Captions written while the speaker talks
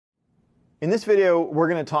In this video, we're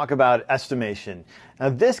going to talk about estimation. Now,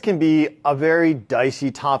 this can be a very dicey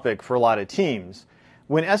topic for a lot of teams.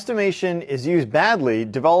 When estimation is used badly,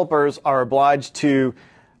 developers are obliged to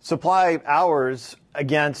supply hours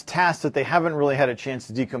against tasks that they haven't really had a chance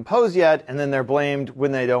to decompose yet, and then they're blamed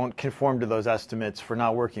when they don't conform to those estimates for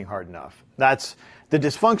not working hard enough. That's the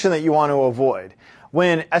dysfunction that you want to avoid.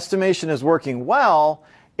 When estimation is working well,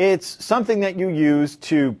 it's something that you use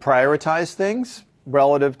to prioritize things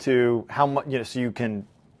relative to how much, so you can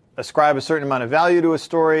ascribe a certain amount of value to a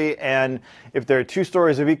story, and if there are two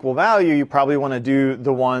stories of equal value, you probably want to do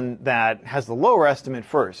the one that has the lower estimate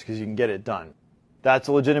first because you can get it done. That's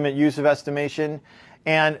a legitimate use of estimation,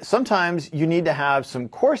 and sometimes you need to have some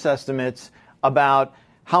course estimates about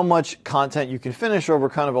how much content you can finish over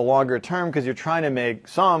kind of a longer term because you're trying to make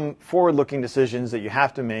some forward-looking decisions that you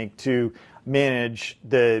have to make to manage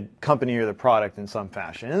the company or the product in some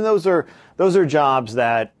fashion. And those are jobs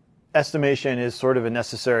that estimation is sort of a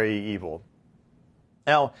necessary evil.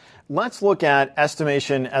 Now, let's look at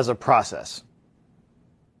estimation as a process.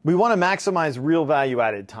 We want to maximize real value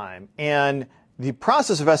added time, and the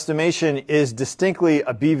process of estimation is distinctly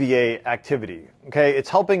a BVA activity. Okay, it's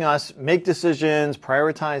helping us make decisions,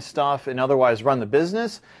 prioritize stuff, and otherwise run the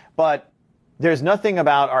business, but there's nothing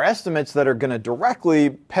about our estimates that are going to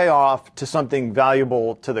directly pay off to something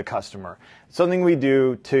valuable to the customer. It's something we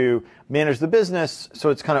do to manage the business,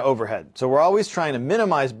 so it's kind of overhead. So we're always trying to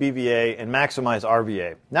minimize BVA and maximize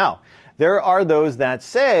RVA. Now, there are those that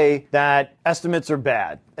say that estimates are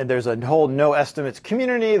bad, and there's a whole no estimates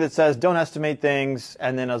community that says don't estimate things,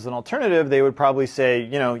 and then as an alternative, they would probably say,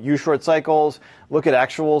 use short cycles, look at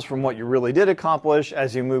actuals from what you really did accomplish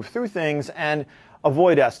as you move through things, and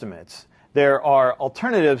avoid estimates. There are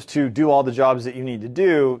alternatives to do all the jobs that you need to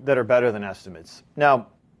do that are better than estimates. Now,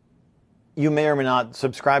 you may or may not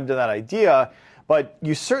subscribe to that idea, but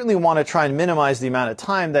you certainly want to try and minimize the amount of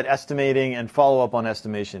time that estimating and follow-up on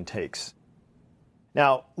estimation takes.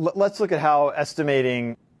 Now, let's look at how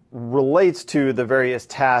estimating relates to the various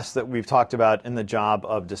tasks that we've talked about in the job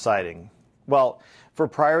of deciding. Well, for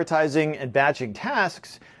prioritizing and batching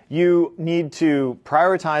tasks, you need to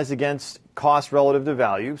prioritize against cost relative to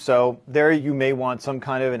value. So there you may want some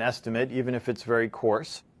kind of an estimate, even if it's very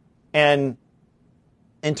coarse. And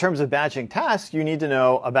in terms of batching tasks, you need to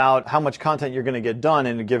know about how much content you're going to get done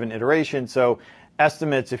in a given iteration. So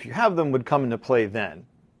estimates, if you have them, would come into play then.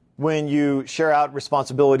 When you share out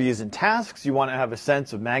responsibilities and tasks, you want to have a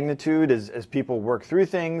sense of magnitude as people work through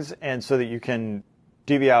things, and so that you can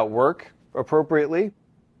divvy out work appropriately.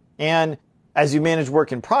 And as you manage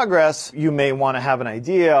work in progress, you may want to have an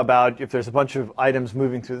idea about if there's a bunch of items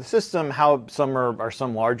moving through the system, how some are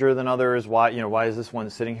some larger than others, why is this one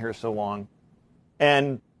sitting here so long?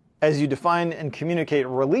 And as you define and communicate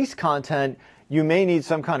release content, you may need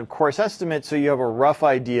some kind of course estimate so you have a rough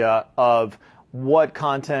idea of what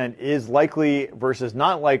content is likely versus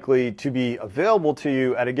not likely to be available to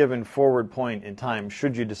you at a given forward point in time,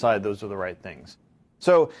 should you decide those are the right things.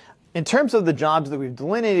 So in terms of the jobs that we've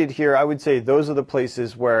delineated here, I would say those are the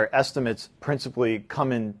places where estimates principally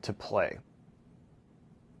come into play.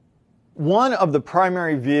 One of the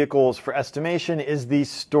primary vehicles for estimation is the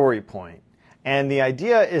story point. And the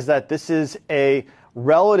idea is that this is a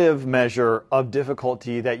relative measure of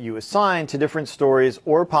difficulty that you assign to different stories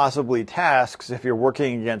or possibly tasks if you're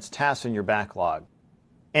working against tasks in your backlog.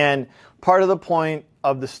 And part of the point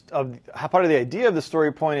part of the idea of the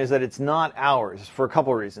story point is that it's not ours for a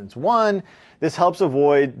couple of reasons. One, this helps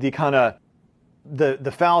avoid the kind of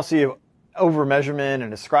the fallacy of over measurement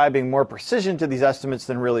and ascribing more precision to these estimates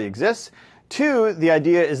than really exists. Two, the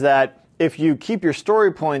idea is that if you keep your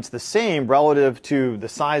story points the same relative to the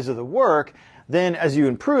size of the work, then as you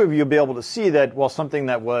improve, you'll be able to see that, well, something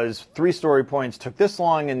that was 3 story points took this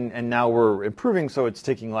long, and now we're improving, so it's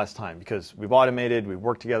taking less time because we've automated, we've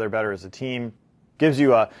worked together better as a team. Gives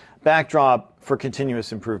you a backdrop for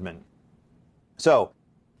continuous improvement. So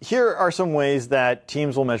here are some ways that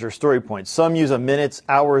teams will measure story points. Some use a minutes,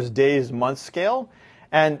 hours, days, months scale.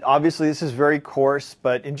 And obviously this is very coarse,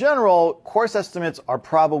 but in general, coarse estimates are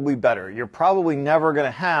probably better. You're probably never going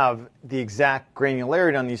to have the exact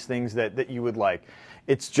granularity on these things that you would like.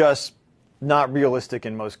 It's just not realistic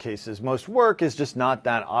in most cases. Most work is just not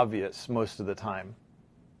that obvious most of the time.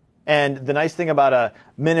 And the nice thing about a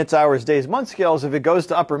minutes, hours, days, months scale is if it goes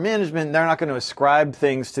to upper management, they're not going to ascribe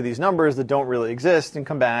things to these numbers that don't really exist and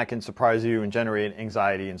come back and surprise you and generate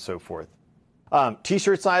anxiety and so forth.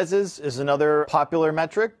 T-shirt sizes is another popular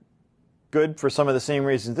metric. Good for some of the same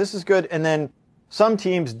reasons this is good. And then some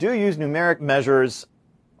teams do use numeric measures.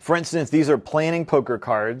 For instance, these are planning poker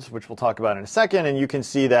cards, which we'll talk about in a second, and you can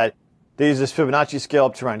see that They use this Fibonacci scale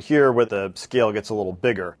up to around here where the scale gets a little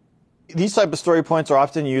bigger. These type of story points are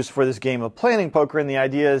often used for this game of planning poker, and the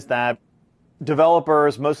idea is that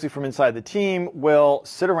developers, mostly from inside the team, will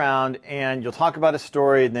sit around and you'll talk about a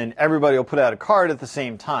story, and then everybody will put out a card at the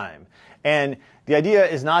same time. And the idea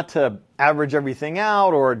is not to average everything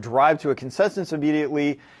out or drive to a consensus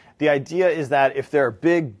immediately. The idea is that if there are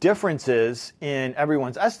big differences in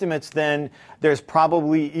everyone's estimates, then there's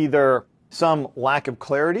probably either some lack of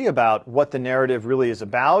clarity about what the narrative really is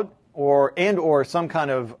about, or some kind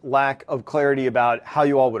of lack of clarity about how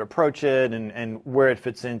you all would approach it and where it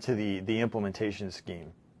fits into the implementation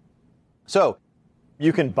scheme. So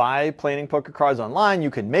you can buy planning poker cards online,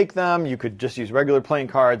 you can make them, you could just use regular playing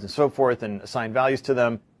cards and so forth and assign values to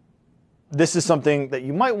them. This is something that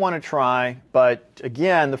you might want to try, but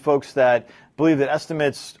again, the folks that believe that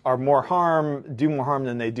estimates are do more harm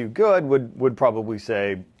than they do good would probably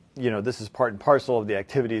say, this is part and parcel of the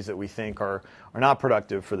activities that we think are not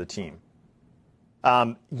productive for the team.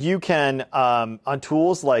 You can, on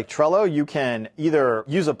tools like Trello, you can either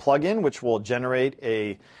use a plugin which will generate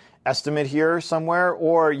a estimate here somewhere,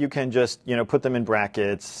 or you can just put them in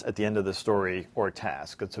brackets at the end of the story or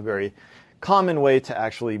task. It's a very common way to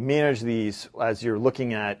actually manage these as you're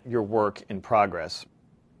looking at your work in progress.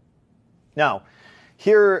 Now,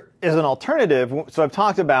 here is an alternative. So I've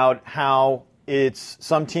talked about how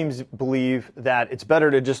some teams believe that it's better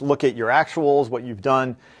to just look at your actuals, what you've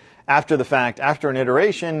done after the fact, after an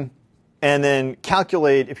iteration, and then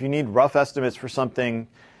calculate, if you need rough estimates for something,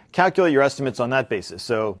 calculate your estimates on that basis.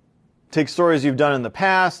 So take stories you've done in the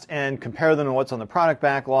past and compare them to what's on the product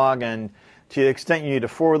backlog, and to the extent you need a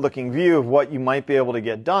forward-looking view of what you might be able to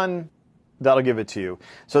get done, that'll give it to you.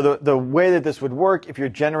 So the way that this would work, if you're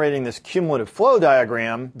generating this cumulative flow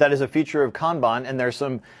diagram, that is a feature of Kanban, and there's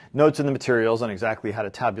some notes in the materials on exactly how to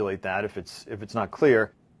tabulate that if it's not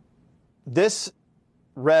clear. This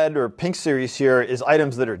red or pink series here is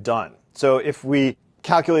items that are done. So if we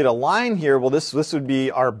calculate a line here, well, this would be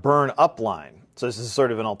our burn up line. So this is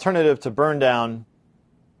sort of an alternative to burn down.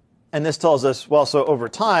 And this tells us, well, so over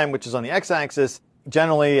time, which is on the x-axis,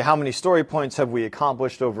 generally, how many story points have we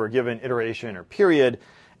accomplished over a given iteration or period?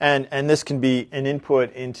 And this can be an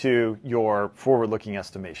input into your forward-looking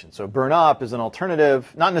estimation. So burn up is an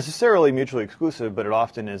alternative, not necessarily mutually exclusive, but it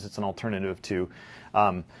often is. It's an alternative to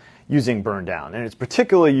using burn down. And it's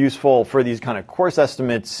particularly useful for these kind of course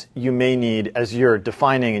estimates you may need as you're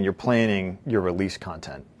defining and you're planning your release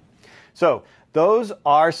content. So those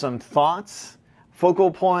are some thoughts, focal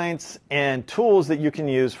points, and tools that you can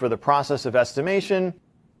use for the process of estimation.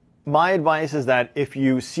 My advice is that if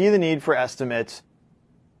you see the need for estimates,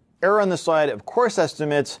 err on the side of course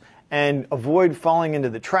estimates and avoid falling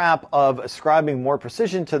into the trap of ascribing more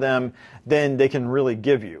precision to them than they can really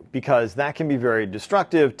give you, because that can be very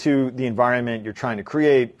destructive to the environment you're trying to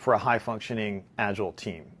create for a high-functioning agile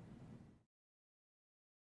team.